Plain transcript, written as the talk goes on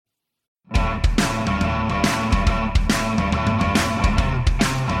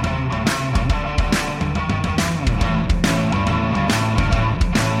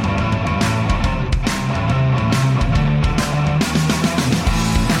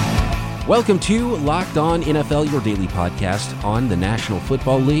Welcome to Locked On NFL, your daily podcast on the National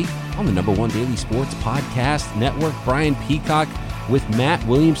Football League, on the number one daily sports podcast network. Brian Peacock with Matt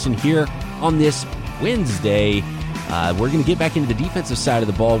Williamson here on this Wednesday. We're going to get back into the defensive side of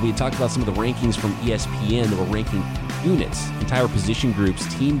the ball. We had talked about some of the rankings from ESPN that were ranking units, entire position groups,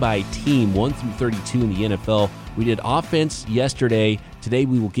 team by team, 1 through 32 in the NFL. We did offense yesterday. Today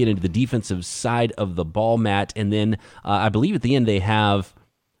we will get into the defensive side of the ball, Matt, and then I believe at the end they have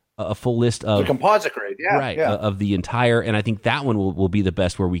a full list of the composite grade, of the entire, and I think that one will be the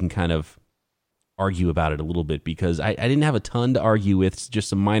best where we can kind of argue about it a little bit, because I didn't have a ton to argue with, just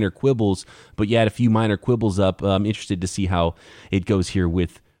some minor quibbles, but you had a few minor quibbles up. I'm interested to see how it goes here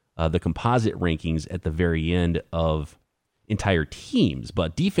with the composite rankings at the very end of entire teams.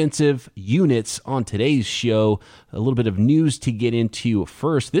 But defensive units on today's show, a little bit of news to get into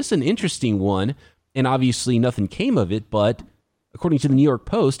first. This is an interesting one, and obviously nothing came of it, but according to the New York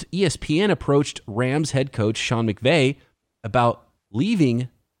Post, ESPN approached Rams head coach Sean McVay about leaving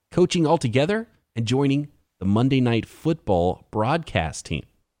coaching altogether and joining the Monday Night Football broadcast team.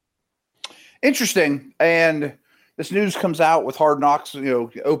 Interesting. And this news comes out with Hard Knocks,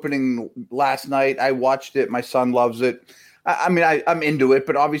 opening last night. I watched it. My son loves it. I'm into it,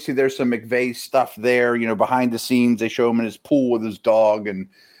 but obviously there's some McVay stuff there, behind the scenes. They show him in his pool with his dog. And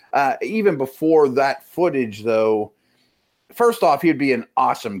even before that footage, though, first off, he'd be an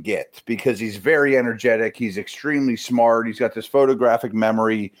awesome get because he's very energetic. He's extremely smart. He's got this photographic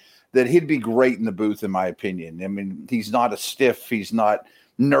memory that he'd be great in the booth, in my opinion. I mean, he's not a stiff. He's not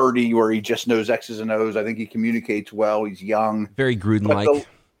nerdy where he just knows X's and O's. I think he communicates well. He's young. Very Gruden-like.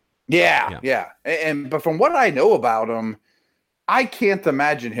 Yeah. But from what I know about him, I can't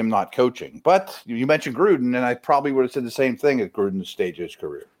imagine him not coaching. But you mentioned Gruden, and I probably would have said the same thing at Gruden's stage of his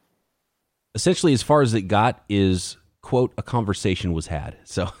career. Essentially, as far as it got is, quote, a conversation was had.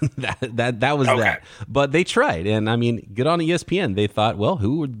 So that was okay. That. But they tried, and I mean, good on ESPN. They thought, well,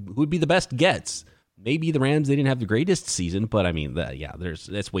 who would be the best gets? Maybe the Rams. They didn't have the greatest season, but I mean,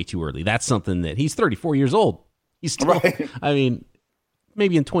 that's way too early. That's something that he's 34 years old. He's still, right. I mean,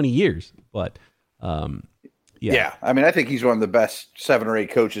 maybe in 20 years, but yeah. I mean, I think he's one of the best 7 or 8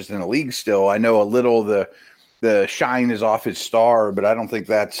 coaches in the league still. I know a little the shine is off his star, but I don't think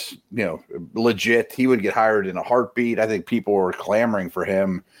that's, legit. He would get hired in a heartbeat. I think people were clamoring for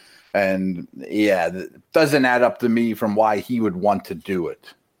him. And it doesn't add up to me from why he would want to do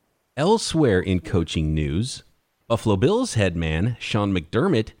it. Elsewhere in coaching news, Buffalo Bills head man Sean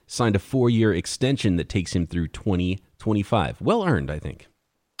McDermott signed a 4-year extension that takes him through 2025. Well earned, I think.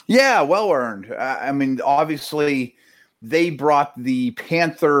 Yeah, well earned. I mean, obviously, they brought the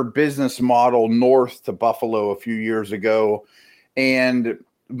Panther business model north to Buffalo a few years ago and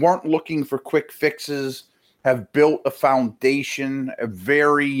weren't looking for quick fixes, have built a foundation, a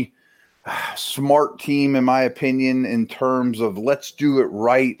very smart team, in my opinion, in terms of let's do it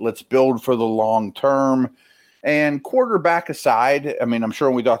right, let's build for the long term. And quarterback aside, I mean, I'm sure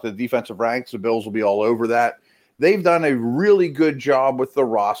when we talk to the defensive ranks, the Bills will be all over that. They've done a really good job with the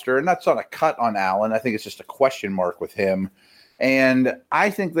roster, and that's not a cut on Allen. I think it's just a question mark with him. And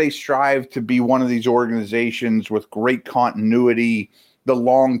I think they strive to be one of these organizations with great continuity, the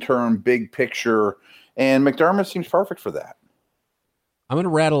long-term big picture, and McDermott seems perfect for that. I'm going to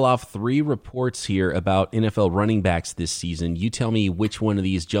rattle off 3 reports here about NFL running backs this season. You tell me which one of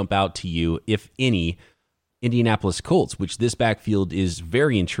these jump out to you, if any. Indianapolis Colts, which this backfield is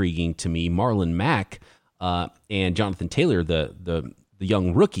very intriguing to me. Marlon Mack and Jonathan Taylor, the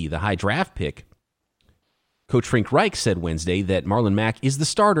young rookie, the high draft pick. Coach Frank Reich said Wednesday that Marlon Mack is the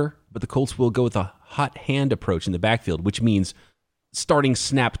starter, but the Colts will go with a hot hand approach in the backfield, which means starting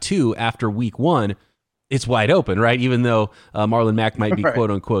snap 2 after week 1, it's wide open, right? Even though Marlon Mack might be, quote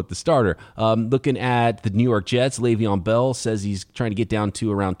unquote, the starter. Looking at the New York Jets, Le'Veon Bell says he's trying to get down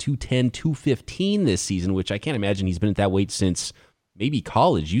to around 210, 215 this season, which I can't imagine he's been at that weight since maybe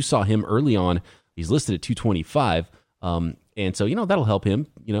college. You saw him early on. He's listed at 225. And so, that'll help him,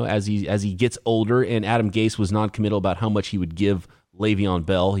 as he gets older. And Adam Gase was non-committal about how much he would give Le'Veon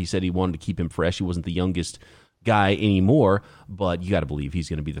Bell. He said he wanted to keep him fresh. He wasn't the youngest guy anymore, but you got to believe he's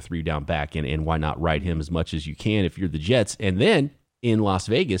going to be the 3-down back, and why not ride him as much as you can if you're the Jets. And then in Las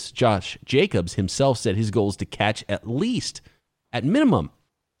Vegas, Josh Jacobs himself said his goal is to catch at minimum,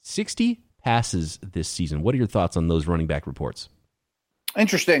 60 passes this season. What are your thoughts on those running back reports?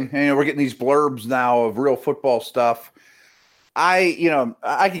 Interesting. We're getting these blurbs now of real football stuff. I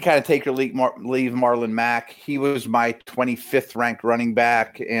could kind of take or leave Marlon Mack. He was my 25th ranked running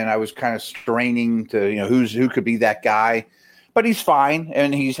back, and I was kind of straining to, who could be that guy. But he's fine,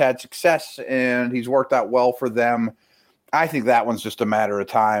 and he's had success, and he's worked out well for them. I think that one's just a matter of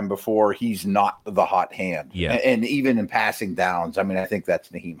time before he's not the hot hand. Yeah. And even in passing downs, I mean, I think that's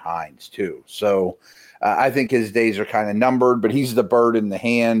Naheem Hines too. So I think his days are kind of numbered, but he's the bird in the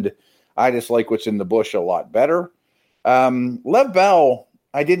hand. I just like what's in the bush a lot better. Lev Bell,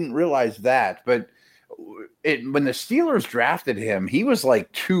 I didn't realize that, but when the Steelers drafted him, he was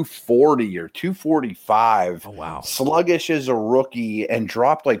like 240 or 245. Oh, wow. Sluggish as a rookie and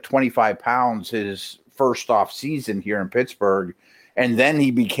dropped like 25 pounds his first off season here in Pittsburgh. And then he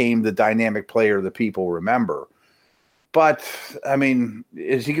became the dynamic player that people remember. But, I mean,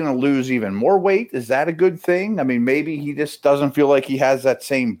 is he going to lose even more weight? Is that a good thing? I mean, maybe he just doesn't feel like he has that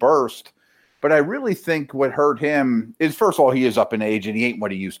same burst. But I really think what hurt him is, first of all, he is up in age and he ain't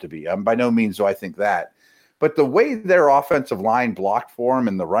what he used to be. By no means do I think that. But the way their offensive line blocked for him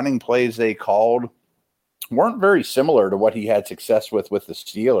and the running plays they called weren't very similar to what he had success with the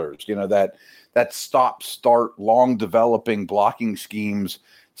Steelers. You know, that stop-start, long-developing blocking schemes.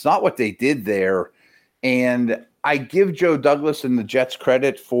 It's not what they did there. And I give Joe Douglas and the Jets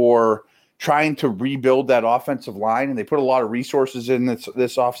credit for trying to rebuild that offensive line, and they put a lot of resources in this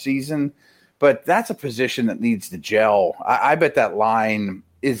offseason. But that's a position that needs to gel. I bet that line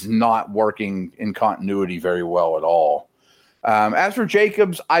is not working in continuity very well at all. As for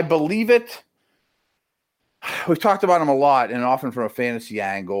Jacobs, I believe it. We've talked about him a lot and often from a fantasy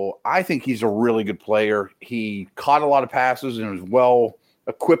angle. I think he's a really good player. He caught a lot of passes and was well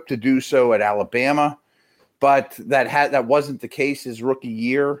equipped to do so at Alabama, but that wasn't the case his rookie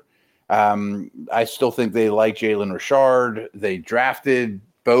year. I still think they like Jalen Richard. They drafted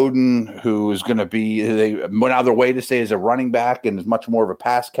Bowden, who is going to be, they went out of their way to say is a running back and is much more of a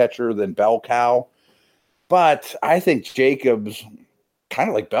pass catcher than Bell Cow. But I think Jacobs, kind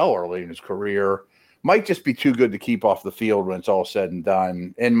of like Bell early in his career, might just be too good to keep off the field when it's all said and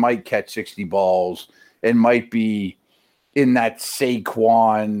done, and might catch 60 balls and might be in that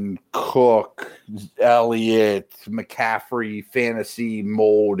Saquon, Cook, Elliott, McCaffrey fantasy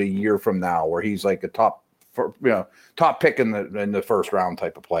mold a year from now, where he's like a top pick in the first round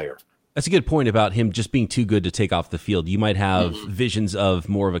type of player. That's a good point about him just being too good to take off the field. You might have visions of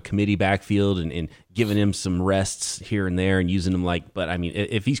more of a committee backfield and giving him some rests here and there and using him but I mean,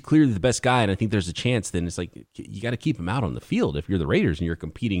 if he's clearly the best guy and I think there's a chance, then it's like you got to keep him out on the field if you're the Raiders and you're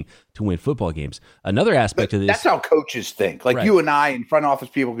competing to win football games. Another aspect of this. That's how coaches think. Like, right. You and I and front office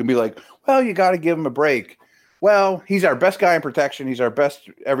people can be like, well, you got to give him a break. Well, he's our best guy in protection. He's our best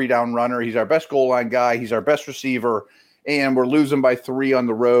every down runner. He's our best goal line guy. He's our best receiver. And we're losing by 3 on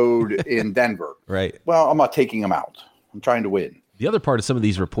the road in Denver. Right. Well, I'm not taking him out. I'm trying to win. The other part of some of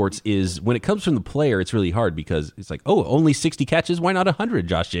these reports is when it comes from the player, it's really hard because it's like, oh, only 60 catches. Why not 100,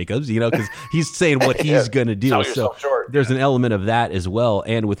 Josh Jacobs? You know, because he's saying what he's going to do. So there's an element of that as well.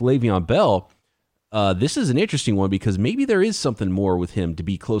 And with Le'Veon Bell, this is an interesting one because maybe there is something more with him to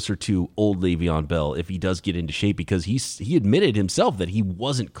be closer to old Le'Veon Bell if he does get into shape, because he admitted himself that he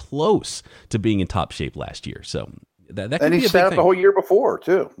wasn't close to being in top shape last year. So that could and be he a sat big up thing. The whole year before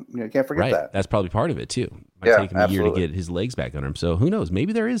too. You can't forget that. That's probably part of it too. Might take him a year to get his legs back under him. So who knows?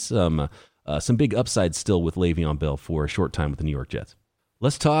 Maybe there is some big upside still with Le'Veon Bell for a short time with the New York Jets.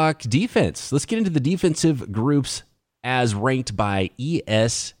 Let's talk defense. Let's get into the defensive groups as ranked by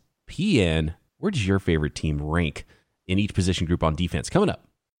ESPN. Where does your favorite team rank in each position group on defense? Coming up,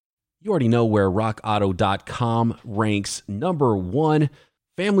 you already know where RockAuto.com ranks number 1.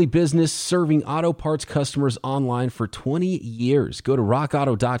 Family business serving auto parts customers online for 20 years. Go to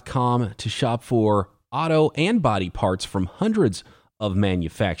rockauto.com to shop for auto and body parts from hundreds of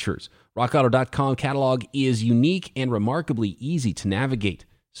manufacturers. RockAuto.com catalog is unique and remarkably easy to navigate.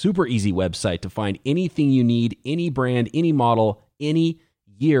 Super easy website to find anything you need, any brand, any model, any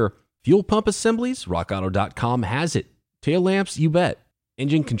year. Fuel pump assemblies? RockAuto.com has it. Tail lamps? You bet.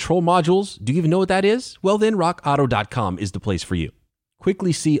 Engine control modules? Do you even know what that is? Well then, RockAuto.com is the place for you.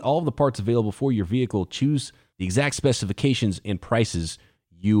 Quickly see all of the parts available for your vehicle. Choose the exact specifications and prices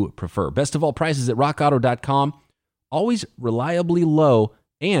you prefer. Best of all, prices at rockauto.com, always reliably low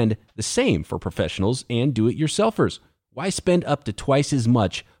and the same for professionals and do-it-yourselfers. Why spend up to twice as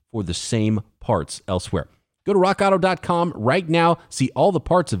much for the same parts elsewhere? Go to rockauto.com right now. See all the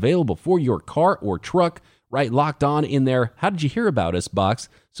parts available for your car or truck. Right, Locked On in there. How did you hear about us box?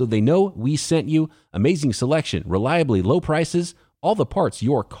 So they know we sent you. Amazing selection, reliably low prices, all the parts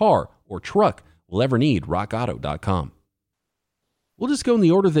your car or truck will ever need. rockauto.com. We'll just go in the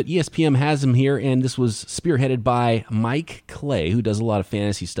order that ESPN has them here, and this was spearheaded by Mike Clay, who does a lot of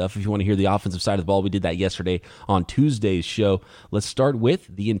fantasy stuff. If you want to hear the offensive side of the ball, we did that yesterday on Tuesday's show. Let's start with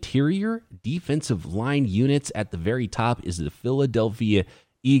the interior defensive line units. At the very top is the Philadelphia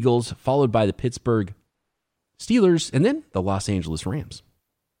Eagles, followed by the Pittsburgh Steelers, and then the Los Angeles Rams.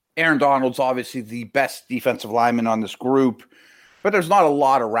 Aaron Donald's obviously the best defensive lineman on this group, but there's not a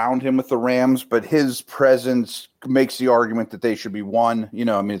lot around him with the Rams, but his presence makes the argument that they should be one.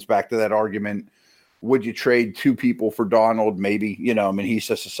 It's back to that argument. Would you trade two people for Donald? Maybe. He's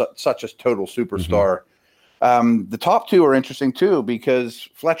just such a total superstar. The top two are interesting too, because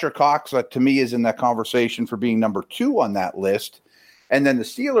Fletcher Cox, to me, is in that conversation for being number 2 on that list. And then the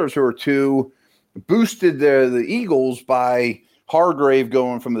Steelers, who are 2, boosted the Eagles by Hargrave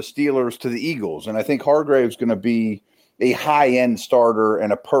going from the Steelers to the Eagles. And I think Hargrave's going to be a high-end starter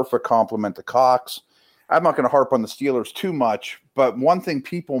and a perfect complement to Cox. I'm not going to harp on the Steelers too much, but one thing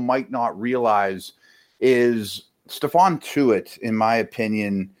people might not realize is Stephon Tuitt, in my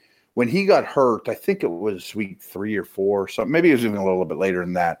opinion, when he got hurt, I think it was week 3 or 4, so maybe it was even a little bit later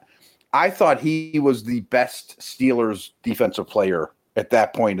than that. I thought he was the best Steelers defensive player at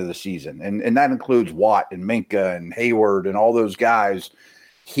that point of the season. And that includes Watt and Minka and Hayward and all those guys.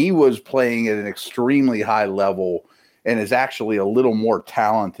 He was playing at an extremely high level and is actually a little more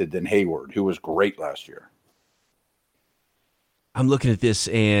talented than Hayward, who was great last year. I'm looking at this,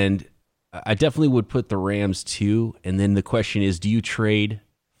 and I definitely would put the Rams 2. And then the question is, do you trade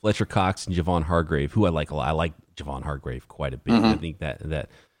Fletcher Cox and Javon Hargrave, who I like a lot? I like Javon Hargrave quite a bit. I think that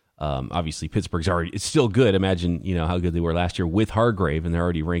obviously Pittsburgh's it's still good. Imagine, how good they were last year with Hargrave, and they're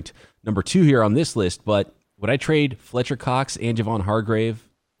already ranked number 2 here on this list. But would I trade Fletcher Cox and Javon Hargrave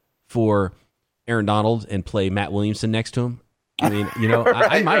for Aaron Donald and play Matt Williamson next to him? I mean,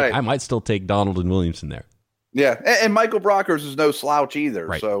 I might still take Donald and Williamson there. Yeah, and Michael Brockers is no slouch either.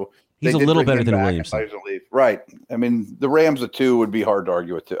 Right. So he's a little better than Williamson. Right. I mean, the Rams at 2 would be hard to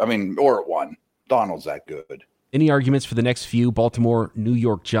argue with 2. I mean, or at 1. Donald's that good. Any arguments for the next few? Baltimore, New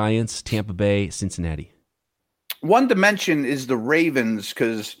York Giants, Tampa Bay, Cincinnati. One dimension is the Ravens,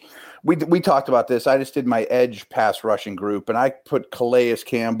 because we talked about this. I just did my edge pass rushing group, and I put Calais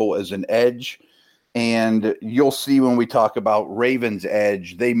Campbell as an edge. And you'll see when we talk about Ravens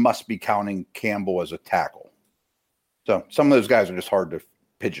edge, they must be counting Campbell as a tackle. So some of those guys are just hard to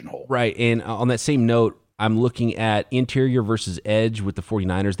pigeonhole. Right. And on that same note, I'm looking at interior versus edge with the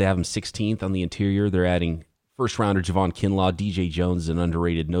 49ers. They have them 16th on the interior. They're adding first-rounder Javon Kinlaw. DJ Jones is an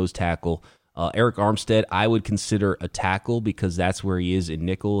underrated nose tackle. Eric Armstead, I would consider a tackle because that's where he is in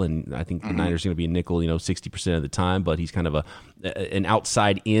nickel, and I think the Niners are going to be in nickel 60% of the time, but he's kind of an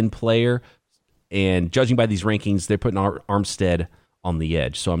outside-in player. And judging by these rankings, they're putting Armstead on the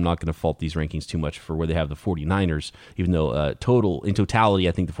edge, so I'm not going to fault these rankings too much for where they have the 49ers, even though in totality,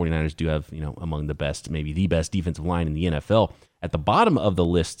 I think the 49ers do have among the best, maybe the best defensive line in the NFL. At the bottom of the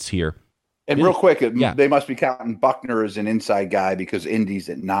lists here, and real quick, they must be counting Buckner as an inside guy because Indy's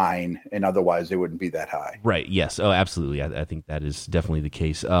at 9, and otherwise they wouldn't be that high. Right, yes. Oh, absolutely. I think that is definitely the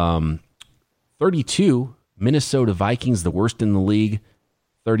case. 32, Minnesota Vikings, the worst in the league.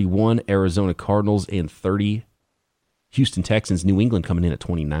 31, Arizona Cardinals, and 30, Houston Texans. New England coming in at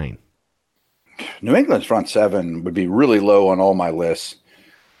 29. New England's front 7 would be really low on all my lists.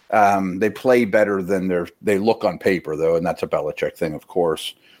 They play better than they look on paper, though, and that's a Belichick thing, of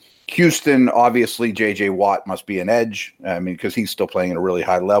course. Houston, obviously, J.J. Watt must be an edge. I mean, because he's still playing at a really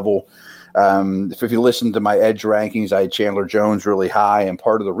high level. If you listen to my edge rankings, I had Chandler Jones really high, and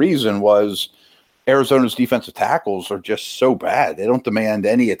part of the reason was Arizona's defensive tackles are just so bad. They don't demand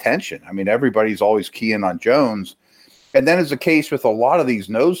any attention. I mean, everybody's always keying on Jones. And then as the case with a lot of these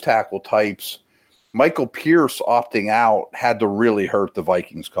nose tackle types, Michael Pierce opting out had to really hurt the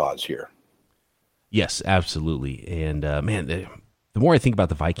Vikings' cause here. Yes, absolutely. And, the more I think about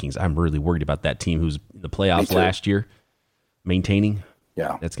the Vikings, I'm really worried about that team who's in the playoffs last year, maintaining.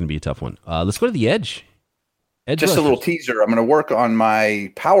 Yeah. That's going to be a tough one. Let's go to the edge. Just a little teaser. I'm going to work on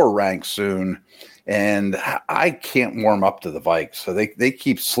my power rank soon, and I can't warm up to the Vikes. So they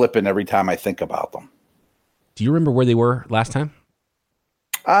keep slipping every time I think about them. Do you remember where they were last time?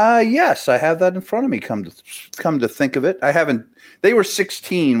 Yes, I have that in front of me. Come to think of it, I haven't. They were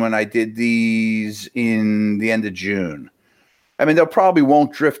 16 when I did these in the end of June. I mean, they'll probably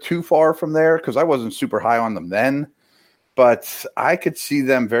won't drift too far from there because I wasn't super high on them then. But I could see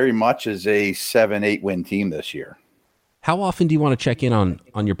them very much as a 7-8 win team this year. How often do you want to check in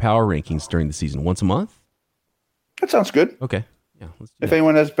on your power rankings during the season? Once a month? That sounds good. Okay. Yeah. Let's do if that.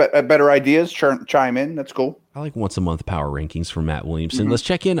 anyone has better ideas, chime in. That's cool. I like once a month power rankings for Matt Williamson. Let's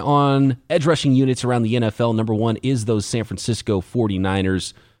check in on edge rushing units around the NFL. Number 1 is those San Francisco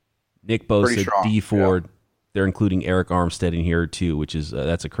 49ers. Nick Bosa, D Ford. Yeah. They're including Eric Armstead in here too, which is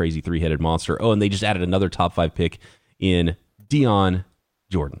that's a crazy 3-headed monster. Oh, and they just added another top 5 pick in Dion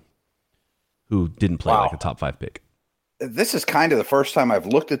Jordan, who didn't play like a top 5 pick. This is kind of the first time I've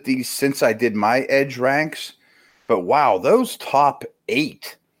looked at these since I did my edge ranks. But wow, those top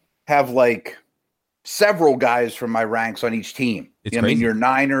 8 have like several guys from my ranks on each team. It's I mean, crazy. your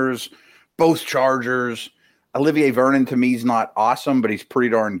Niners, both Chargers. Olivier Vernon to me is not awesome, but he's pretty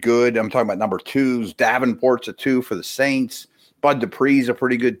darn good. I'm talking about number 2s. Davenport's a 2 for the Saints. Bud Dupree's a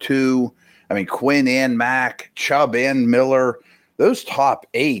pretty good 2. I mean, Quinn and Mack, Chubb and Miller. Those top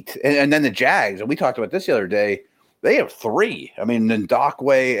 8. And then the Jags, and we talked about this the other day, they have 3. I mean,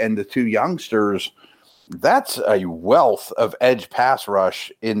 Ndakwe and the 2 youngsters. That's a wealth of edge pass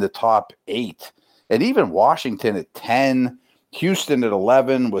rush in the top 8. And even Washington at 10, Houston at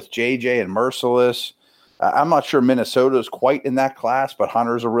 11 with JJ and Merciless. I'm not sure Minnesota's quite in that class, but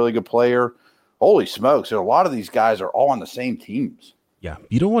Hunter's a really good player. Holy smokes, a lot of these guys are all on the same teams. Yeah,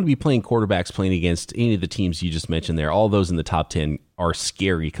 you don't want to be playing quarterbacks playing against any of the teams you just mentioned there. All those in the top 10 are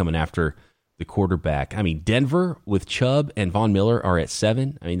scary coming after the quarterback. I mean, Denver with Chubb and Von Miller are at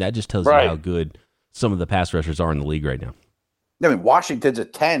 7. I mean, that just tells you how good some of the pass rushers are in the league right now. I mean, Washington's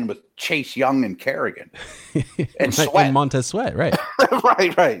at 10 with Chase Young and Kerrigan. And Sweat. And Montez Sweat, right.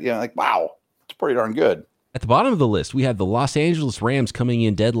 right. Yeah, like, wow, it's pretty darn good. At the bottom of the list, we have the Los Angeles Rams coming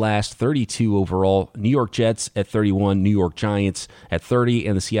in dead last, 32 overall, New York Jets at 31, New York Giants at 30,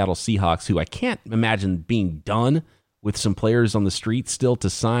 and the Seattle Seahawks, who I can't imagine being done with some players on the street still to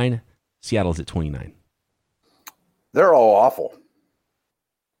sign. Seattle's at 29. They're all awful.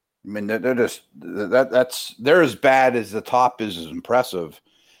 I mean, they're just they're as bad as the top is impressive.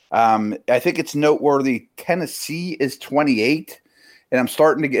 I think it's noteworthy. Tennessee is 28. And I'm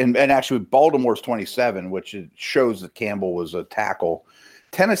starting to get, and actually Baltimore's 27, which shows that Campbell was a tackle.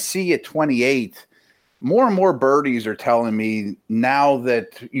 Tennessee at 28. More and more birdies are telling me now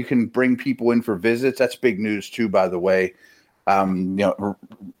that you can bring people in for visits. That's big news too, by the way.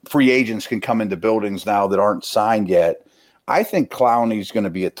 Free agents can come into buildings now that aren't signed yet. I think Clowney's going to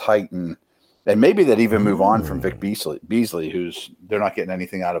be a Titan, and maybe that even move on from Vic Beasley, who's they're not getting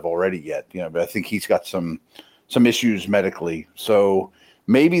anything out of already yet. But I think he's got some issues medically. So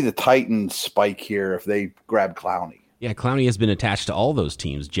maybe the Titans spike here if they grab Clowney. Yeah, Clowney has been attached to all those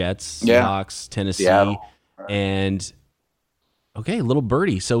teams, Jets, Seahawks, Tennessee, and okay, little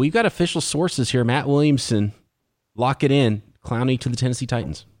birdie. So we've got official sources here. Matt Williamson, lock it in. Clowney to the Tennessee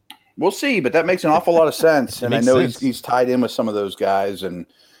Titans. We'll see, but that makes an awful lot of sense. And I know he's tied in with some of those guys, and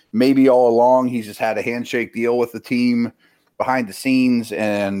maybe all along he's just had a handshake deal with the team behind the scenes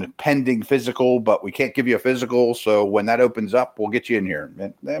and pending physical, but we can't give you a physical. So when that opens up, we'll get you in here.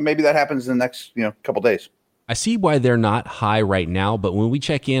 And maybe that happens in the next couple days. I see why they're not high right now, but when we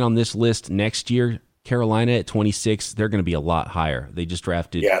check in on this list next year, Carolina at 26, they're going to be a lot higher. They just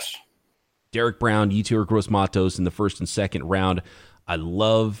drafted Derek Brown, Yetur Gross-Matos in the first and second round. I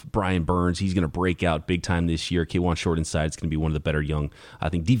love Brian Burns. He's going to break out big time this year. K'Wan Short inside is going to be one of the better young, I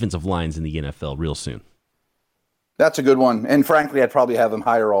think, defensive lines in the NFL real soon. That's a good one. And frankly, I'd probably have them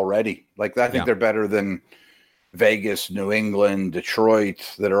higher already. Like, I think they're better than Vegas, New England,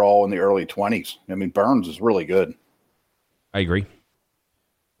 Detroit, that are all in the early 20s. I mean, Burns is really good. I agree.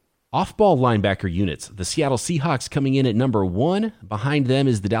 Off-ball linebacker units. The Seattle Seahawks coming in at number 1. Behind them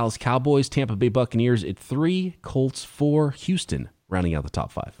is the Dallas Cowboys, Tampa Bay Buccaneers at 3, Colts 4, Houston rounding out the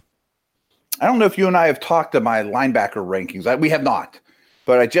top 5. I don't know if you and I have talked to my linebacker rankings. We have not.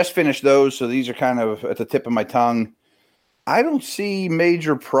 But I just finished those, so these are kind of at the tip of my tongue. I don't see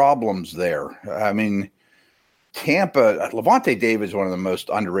major problems there. I mean, Tampa, Levante David is one of the most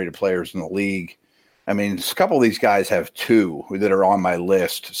underrated players in the league. I mean, a couple of these guys have 2 that are on my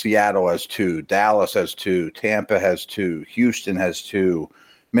list. Seattle has 2. Dallas has 2. Tampa has 2. Houston has 2.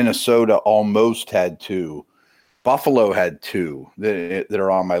 Minnesota almost had 2. Buffalo had 2 that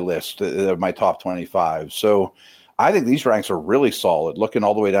are on my list of my top 25. So I think these ranks are really solid. Looking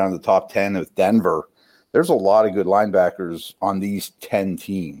all the way down to the top 10 with Denver, there's a lot of good linebackers on these 10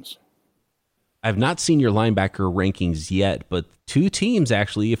 teams. I've not seen your linebacker rankings yet, but 2 teams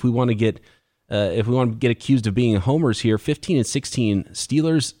actually, if we want to get accused of being homers here, 15 and 16,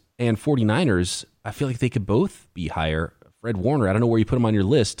 Steelers and 49ers, I feel like they could both be higher. Fred Warner, I don't know where you put him on your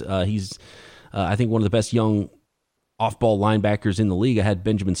list. He's, I think, one of the best young off-ball linebackers in the league. I had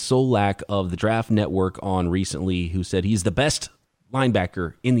Benjamin Solak of the Draft Network on recently, who said he's the best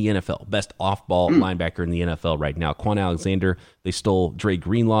linebacker in the NFL, best off-ball linebacker in the NFL right now. Quan Alexander, they stole Dre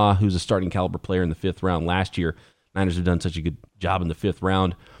Greenlaw, who's a starting caliber player in the 5th round last year. Niners have done such a good job in the 5th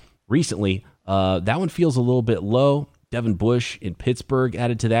round recently. That one feels a little bit low. Devin Bush in Pittsburgh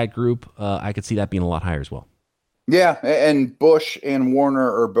added to that group. I could see that being a lot higher as well. Yeah, and Bush and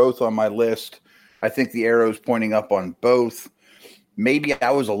Warner are both on my list. I think the arrow's pointing up on both. Maybe I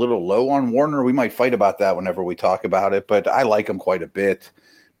was a little low on Warner. We might fight about that whenever we talk about it, but I like him quite a bit.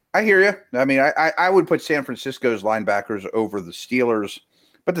 I hear you. I mean, I would put San Francisco's linebackers over the Steelers,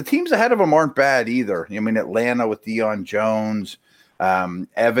 but the teams ahead of them aren't bad either. I mean, Atlanta with Deion Jones,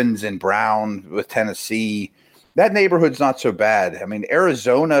 Evans and Brown with Tennessee. That neighborhood's not so bad. I mean,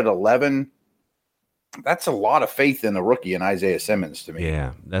 Arizona at 11, that's a lot of faith in the rookie in Isaiah Simmons to me.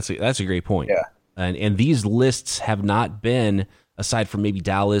 Yeah, that's a great point. Yeah. And these lists have not been, aside from maybe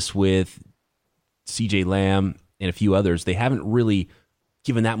Dallas with CJ Lamb and a few others, they haven't really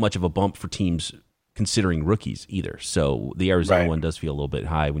given that much of a bump for teams considering rookies either. So the Arizona one does feel a little bit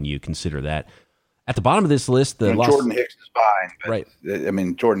high when you consider that. At the bottom of this list, Jordan Hicks is fine. But, right. I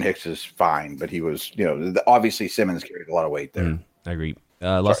mean, Jordan Hicks is fine, but he was, obviously Simmons carried a lot of weight there. I agree.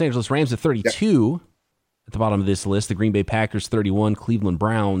 Los Angeles Rams at 32. Yep. At the bottom of this list, the Green Bay Packers 31, Cleveland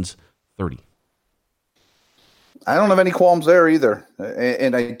Browns 30. I don't have any qualms there either.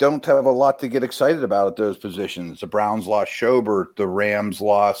 And I don't have a lot to get excited about at those positions. The Browns lost Schobert. The Rams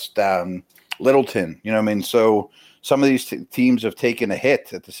lost Littleton. You know what I mean? So some of these teams have taken a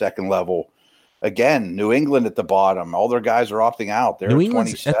hit at the second level. Again, New England at the bottom. All their guys are opting out. They're New at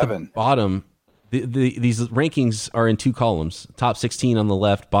England's 27. At the bottom. These rankings are in two columns. Top 16 on the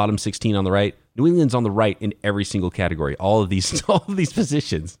left, bottom 16 on the right. New England's on the right in every single category. All of these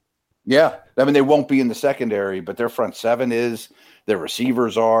positions. Yeah. I mean, they won't be in the secondary, but their front seven is, their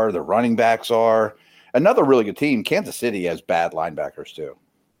receivers are, their running backs are. Another really good team, Kansas City, has bad linebackers too.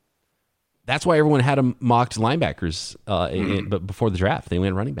 That's why everyone had them mocked linebackers, but before the draft, they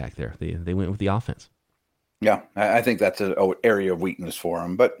went running back there. They went with the offense. Yeah, I think that's an area of weakness for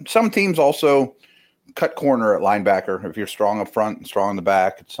them. But some teams also cut corner at linebacker. If you're strong up front and strong in the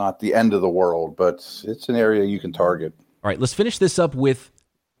back, it's not the end of the world, but it's an area you can target. All right, let's finish this up with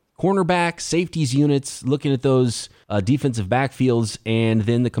cornerback, safeties units, looking at those defensive backfields, and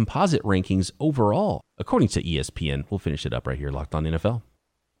then the composite rankings overall, according to ESPN. We'll finish it up right here, Locked On NFL.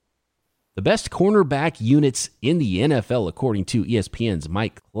 The best cornerback units in the NFL, according to ESPN's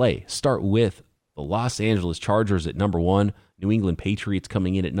Mike Clay, start with the Los Angeles Chargers at number 1, New England Patriots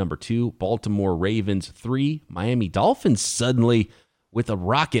coming in at number 2, Baltimore Ravens 3, Miami Dolphins suddenly with a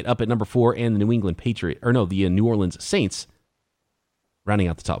rocket up at number 4, and the the New Orleans Saints rounding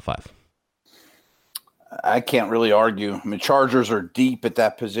out the top 5. I can't really argue. I mean, Chargers are deep at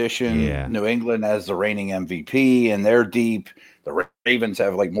that position. Yeah. New England has the reigning MVP, and they're deep. The Ravens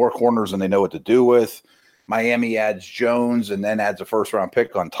have more corners than they know what to do with. Miami adds Jones and then adds a first-round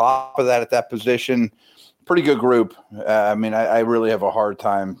pick on top of that at that position. Pretty good group. I mean, I really have a hard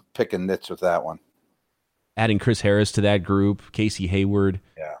time picking nits with that one. Adding Chris Harris to that group, Casey Hayward.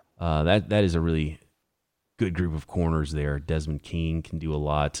 Yeah. That is a really good group of corners there. Desmond King can do a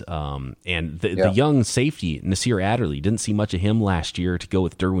lot. And the young safety, Nasir Adderley, didn't see much of him last year to go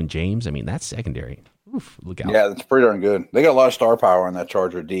with Derwin James. I mean, that's secondary. Oof, look out. Yeah, that's pretty darn good. They got a lot of star power on that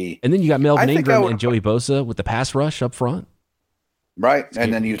Charger D. And then you got Melvin Ingram and Joey Bosa with the pass rush up front. Right.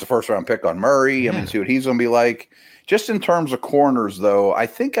 And then use the first round pick on Murray. Yeah. I mean, see what he's going to be like. Just in terms of corners, though, I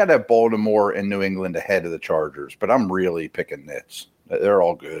think I'd have Baltimore and New England ahead of the Chargers, but I'm really picking nits. They're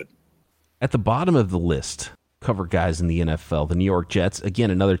all good. At the bottom of the list, cover guys in the NFL, the New York Jets,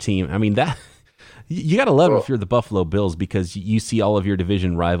 again, another team. I mean, that you got to love if you're the Buffalo Bills, because you see all of your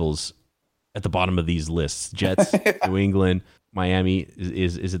division rivals at the bottom of these lists. Jets, New England, Miami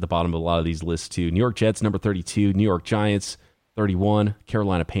is at the bottom of a lot of these lists too. New York Jets, number 32. New York Giants, 31.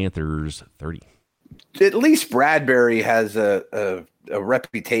 Carolina Panthers, 30. At least Bradbury has a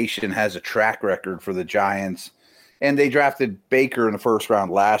reputation, has a track record for the Giants. And they drafted Baker in the first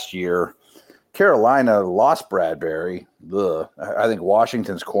round last year. Carolina lost Bradbury. Ugh. I think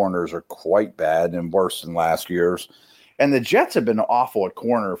Washington's corners are quite bad and worse than last year's. And the Jets have been awful at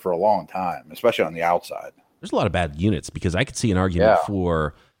corner for a long time, especially on the outside. There's a lot of bad units, because I could see an argument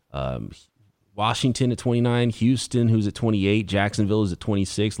for Washington at 29, Houston, who's at 28, Jacksonville is at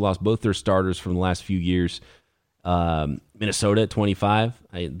 26, lost both their starters from the last few years, Minnesota at 25.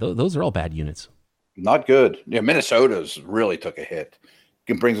 Those are all bad units. Not good. Yeah, Minnesota's really took a hit.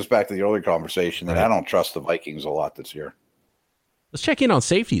 It brings us back to the earlier conversation that I don't trust the Vikings a lot this year. Let's check in on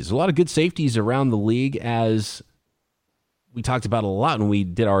safeties. A lot of good safeties around the league, as we talked about a lot when we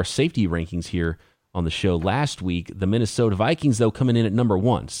did our safety rankings here on the show last week. The Minnesota Vikings, though, coming in at number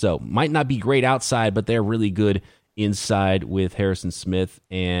 1. So might not be great outside, but they're really good inside with Harrison Smith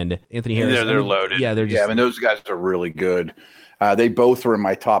and Anthony Harris. They're loaded. Yeah, I mean, those guys are really good. They both were in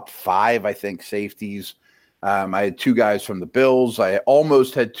my top 5, I think, safeties. I had 2 guys from the Bills. I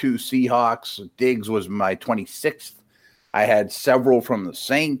almost had 2 Seahawks. Diggs was my 26th. I had several from the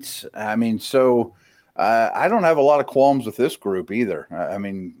Saints. I mean, so I don't have a lot of qualms with this group either. I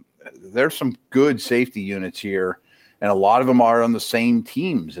mean, there's some good safety units here. And a lot of them are on the same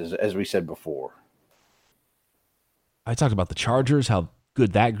teams, as we said before. I talked about the Chargers, how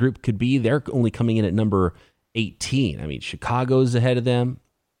good that group could be. They're only coming in at number 18. I mean, Chicago's ahead of them.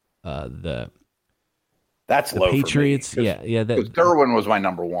 That's the low Patriots. For me, yeah. Derwin was my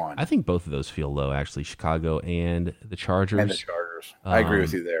number one. I think both of those feel low, actually, Chicago and the Chargers. I agree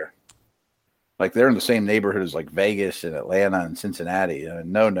with you there. Like, they're in the same neighborhood as like Vegas and Atlanta and Cincinnati.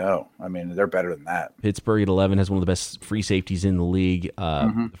 No. I mean, they're better than that. Pittsburgh at 11 has one of the best free safeties in the league.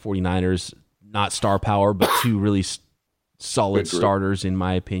 The 49ers, not star power, but two really solid starters, in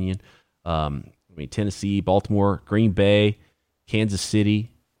my opinion. Tennessee, Baltimore, Green Bay, Kansas City.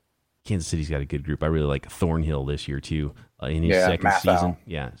 Kansas City's got a good group. I really like Thornhill this year, too, in his second season. Al.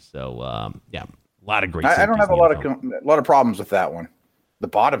 Yeah, so, a lot of great I don't have a lot of problems with that one. The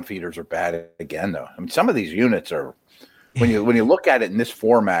bottom feeders are bad again, though. I mean, some of these units are, when you look at it in this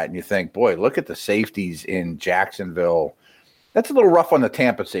format and you think, boy, look at the safeties in Jacksonville. That's a little rough on the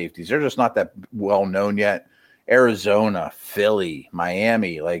Tampa safeties. They're just not that well known yet. Arizona, Philly,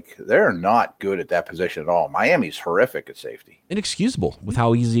 Miami, like, they're not good at that position at all. Miami's horrific at safety. Inexcusable with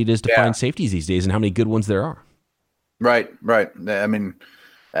how easy it is to find safeties these days and how many good ones there are. Right. I mean,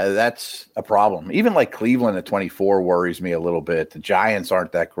 that's a problem. Even like Cleveland at 24 worries me a little bit. The Giants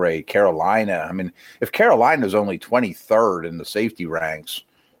aren't that great. Carolina, I mean, if Carolina's only 23rd in the safety ranks,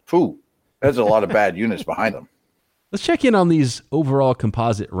 there's a lot of bad units behind them. Let's check in on these overall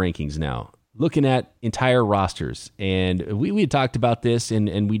composite rankings now. Looking at entire rosters, and we had talked about this,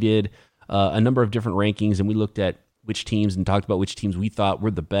 and we did a number of different rankings, and we looked at which teams and talked about which teams we thought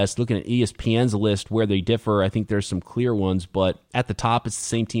were the best. Looking at ESPN's list, where they differ, I think there's some clear ones, but at the top, it's the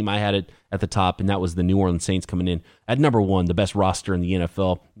same team I had it at the top, and that was the New Orleans Saints coming in at number 1, the best roster in the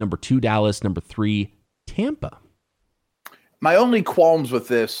NFL. Number 2, Dallas. Number 3, Tampa. My only qualms with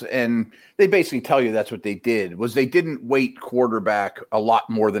this, and they basically tell you that's what they did, was they didn't weight quarterback a lot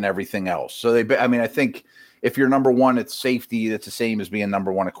more than everything else. So I think if you're number 1 at safety, that's the same as being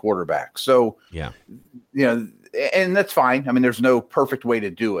number 1 at quarterback. So, and that's fine. I mean, there's no perfect way to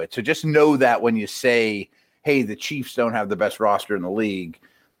do it. So just know that when you say, hey, the Chiefs don't have the best roster in the league,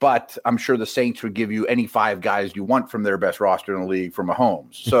 but I'm sure the Saints would give you any 5 guys you want from their best roster in the league from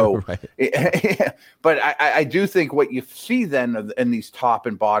Mahomes. So, but I do think what you see then in these top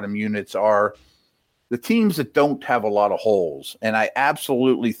and bottom units are the teams that don't have a lot of holes. And I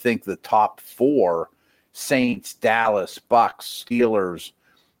absolutely think the top 4, Saints, Dallas, Bucks, Steelers,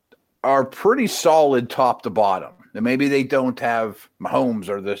 are pretty solid top to bottom. And maybe they don't have Mahomes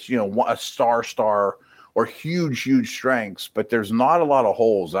or this, a star or huge strengths, but there's not a lot of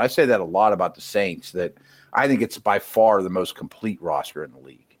holes. And I say that a lot about the Saints, that I think it's by far the most complete roster in the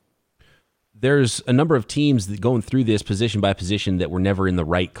league. There's a number of teams that going through this position by position that were never in the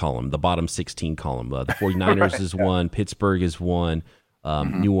right column, the bottom 16 column. The 49ers is one, Pittsburgh is one,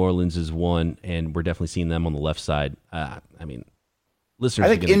 New Orleans is one, and we're definitely seeing them on the left side.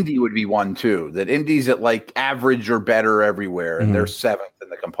 Listeners, I think Indy would be one too. That Indy's at like average or better everywhere, and they're 7th in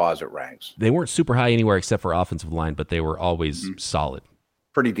the composite ranks. They weren't super high anywhere except for offensive line, but they were always solid.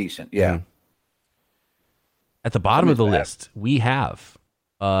 Pretty decent, yeah. At the bottom of the list, we have,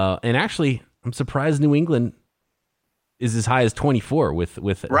 and actually, I'm surprised New England is as high as 24 with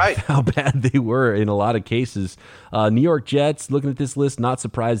how bad they were in a lot of cases. New York Jets, looking at this list, not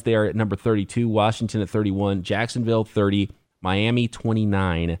surprised they are at number 32. Washington at 31. Jacksonville 30. Miami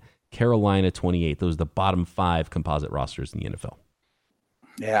 29, Carolina 28. Those are the bottom 5 composite rosters in the NFL.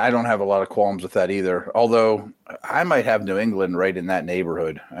 Yeah, I don't have a lot of qualms with that either. Although I might have New England right in that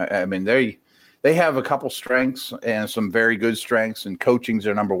neighborhood. I mean, they have a couple strengths and some very good strengths, and coaching's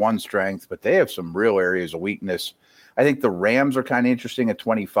their number 1 strength, but they have some real areas of weakness. I think the Rams are kind of interesting at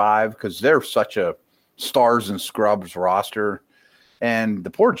 25 because they're such a stars and scrubs roster. And the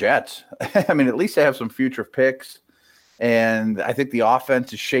poor Jets, I mean, at least they have some future picks. And I think the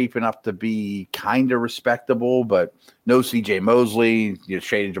offense is shaping up to be kind of respectable, but no C.J. Mosley. You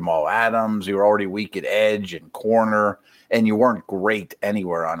shaded Jamal Adams. You were already weak at edge and corner, and you weren't great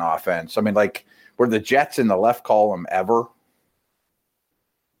anywhere on offense. I mean, like, were the Jets in the left column ever?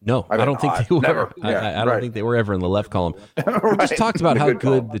 No, I don't think they were. Never. I don't think they were ever in the left column. We just talked about how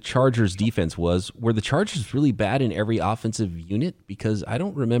good the Chargers defense was. Were the Chargers really bad in every offensive unit? Because I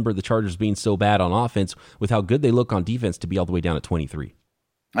don't remember the Chargers being so bad on offense with how good they look on defense to be all the way down at 23.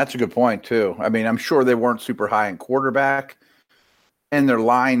 That's a good point, too. I mean, I'm sure they weren't super high in quarterback, and their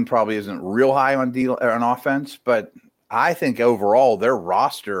line probably isn't real high on offense, but I think overall their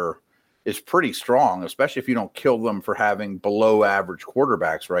roster is pretty strong, especially if you don't kill them for having below average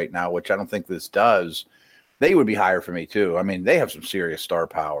quarterbacks right now, which I don't think this does. they would be higher for me too. I mean, they have some serious star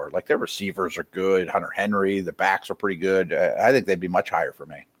power. Like their receivers are good. Hunter Henry, the backs are pretty good. I think they'd be much higher for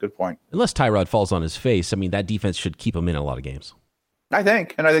me. Good point. Unless Tyrod falls on his face, I mean, that defense should keep him in a lot of games. I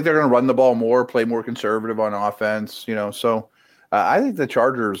think they're going to run the ball more, play more conservative on offense. So I think the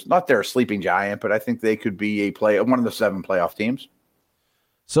Chargers, not their sleeping giant, but I think they could be one of the 7 playoff teams.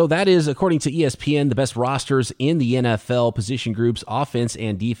 So that is, according to ESPN, the best rosters in the NFL, position groups, offense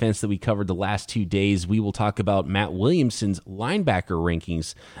and defense that we covered the last 2 days. We will talk about Matt Williamson's linebacker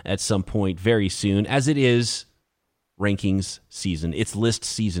rankings at some point very soon, as it is rankings season. It's list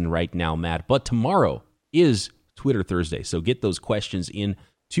season right now, Matt. But tomorrow is Twitter Thursday, so get those questions in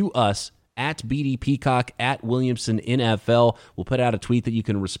to us at BD Peacock, at Williamson NFL. We'll put out a tweet that you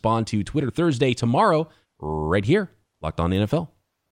can respond to Twitter Thursday tomorrow right here, Locked On NFL.